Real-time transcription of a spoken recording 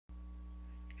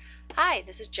Hi,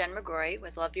 this is Jen McGrory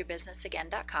with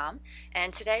LoveYourBusinessAgain.com,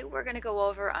 and today we're going to go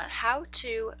over on how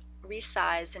to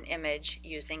resize an image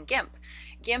using Gimp.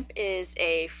 Gimp is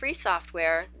a free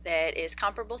software that is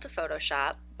comparable to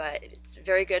Photoshop, but it's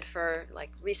very good for like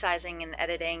resizing and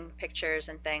editing pictures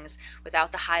and things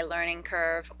without the high learning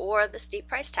curve or the steep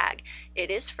price tag. It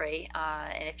is free,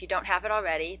 and if you don't have it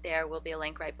already, there will be a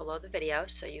link right below the video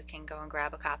so you can go and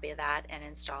grab a copy of that and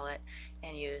install it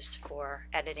and use for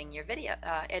editing your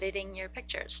editing your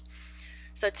pictures.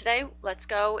 So today let's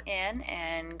go in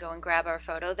and go and grab our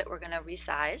photo that we're going to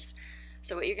resize.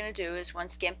 So what you're going to do is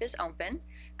once Gimp is open,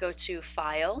 go to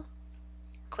File,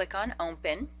 click on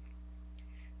Open,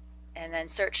 and then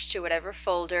search to whatever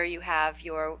folder you have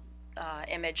your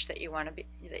image that you're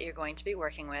going to be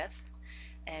working with,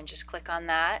 and just click on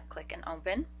that, click and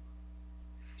Open.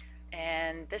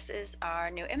 And this is our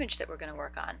new image that we're going to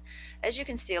work on. As you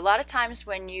can see, a lot of times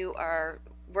when you are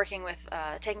working with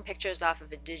taking pictures off of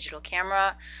a digital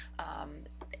camera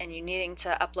and you needing to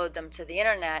upload them to the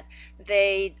internet,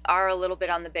 they are a little bit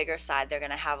on the bigger side. They're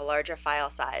going to have a larger file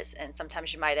size, and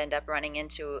sometimes you might end up running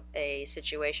into a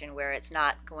situation where it's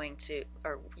not going to,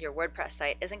 or your WordPress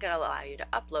site isn't going to allow you to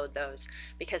upload those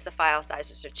because the file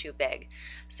sizes are too big.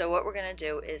 So what we're going to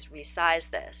do is resize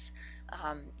this.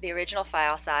 The original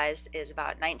file size is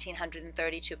about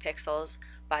 1932 pixels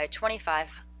by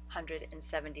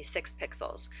 2576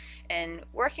 pixels. And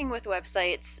working with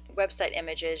website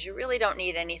images, you really don't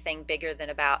need anything bigger than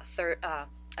about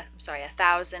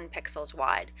 1,000 pixels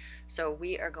wide. So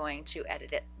we are going to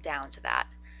edit it down to that.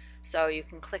 So you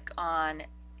can click on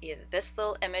either this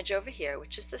little image over here,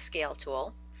 which is the scale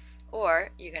tool,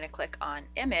 or you're going to click on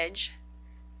Image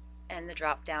and the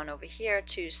drop down over here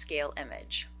to Scale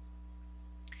Image.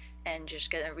 And you're just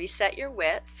going to reset your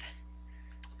width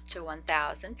to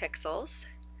 1000 pixels,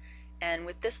 and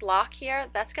with this lock here,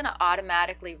 that's going to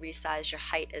automatically resize your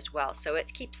height as well, so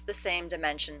it keeps the same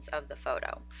dimensions of the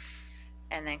photo.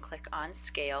 And then click on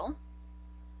Scale,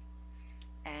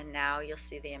 and now you'll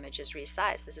see the image is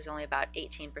resized. This is only about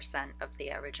 18% of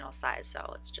the original size, so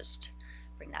let's just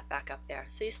bring that back up there.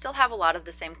 So you still have a lot of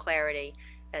the same clarity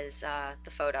as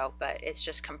the photo, but it's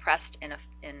just compressed in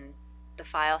the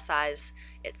file size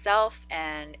itself,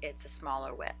 and it's a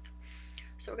smaller width.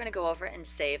 So we're going to go over and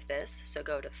save this. So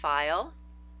go to File,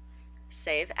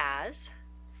 Save As,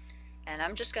 and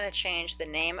I'm just going to change the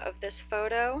name of this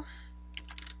photo.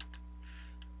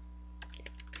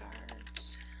 Gift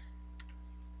cards.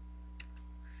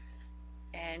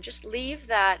 And just leave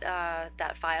that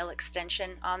file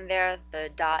extension on there,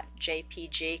 the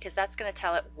 .jpg, because that's going to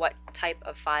tell it what type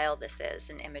of file this is,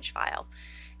 an image file.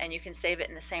 And you can save it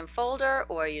in the same folder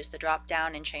or use the drop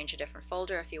down and change a different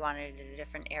folder if you wanted it in a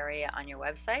different area on your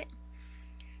website.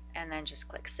 And then just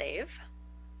click Save.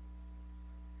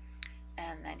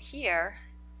 And then here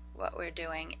what we're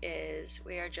doing is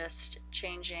we are just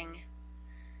changing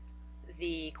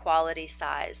the quality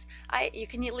size. You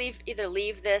can either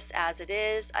leave this as it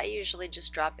is. I usually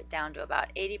just drop it down to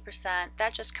about 80%.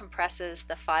 That just compresses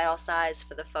the file size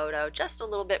for the photo just a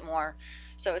little bit more,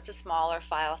 so it's a smaller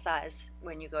file size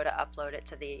when you go to upload it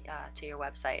to your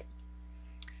website.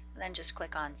 And then just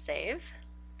click on Save,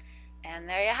 and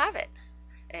there you have it.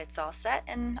 It's all set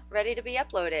and ready to be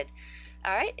uploaded.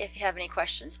 Alright, if you have any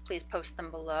questions, please post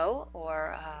them below,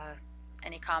 or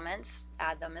any comments,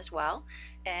 add them as well.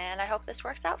 And I hope this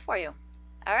works out for you.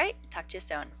 Alright, talk to you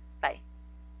soon. Bye.